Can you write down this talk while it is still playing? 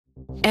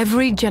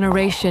Every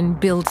generation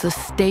builds a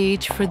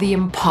stage for the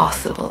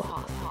impossible.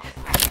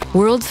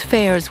 World's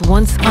Fairs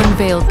once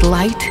unveiled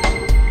light,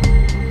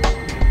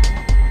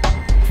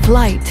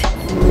 flight,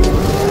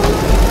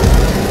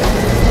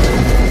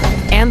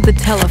 and the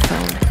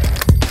telephone.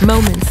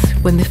 Moments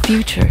when the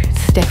future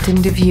stepped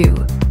into view.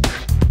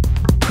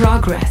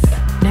 Progress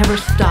never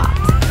stopped.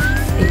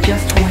 It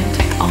just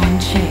went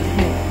on-chain.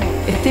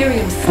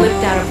 Ethereum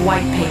slipped out of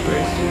white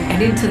papers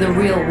and into the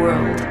real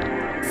world,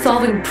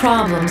 solving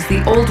problems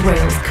the old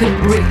rails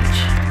couldn't reach.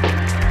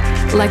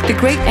 Like the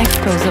great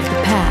expos of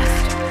the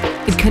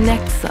past, it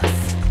connects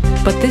us,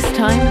 but this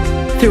time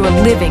through a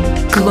living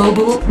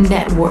global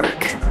network.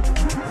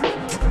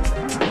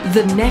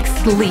 The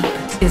next leap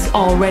is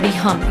already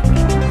humming.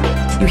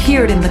 You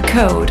hear it in the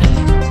code.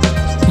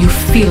 You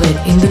feel it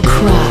in the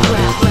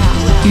crowd.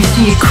 You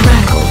see it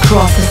crackle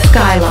across the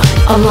skyline,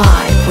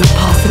 alive with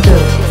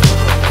possibilities.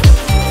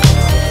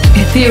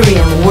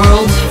 Ethereum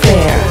World's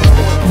Fair,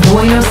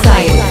 Buenos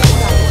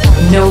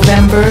Aires,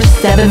 November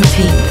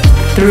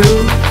 17th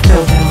through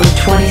November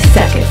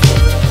 22nd.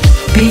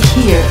 Be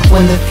here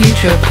when the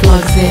future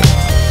plugs in.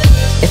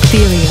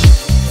 Ethereum,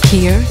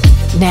 here,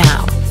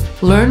 now.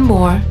 Learn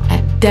more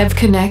at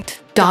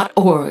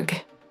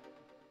devconnect.org.